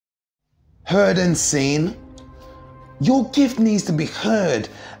heard and seen. Your gift needs to be heard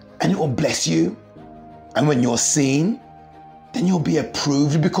and it will bless you. And when you're seen, then you'll be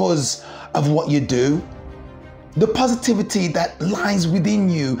approved because of what you do. The positivity that lies within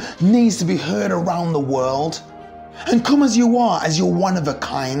you needs to be heard around the world. And come as you are, as you're one of a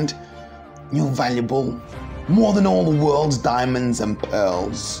kind, you're valuable, more than all the world's diamonds and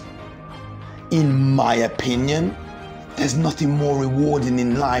pearls. In my opinion, there's nothing more rewarding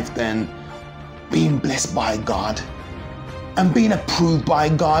in life than being blessed by God and being approved by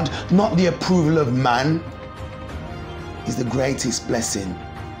God, not the approval of man, is the greatest blessing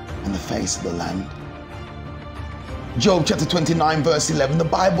on the face of the land. Job chapter 29 verse 11, the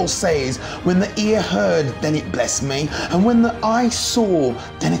Bible says, when the ear heard, then it blessed me, and when the eye saw,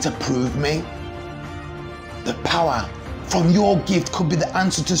 then it approved me. The power from your gift could be the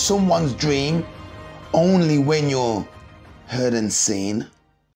answer to someone's dream only when you're heard and seen.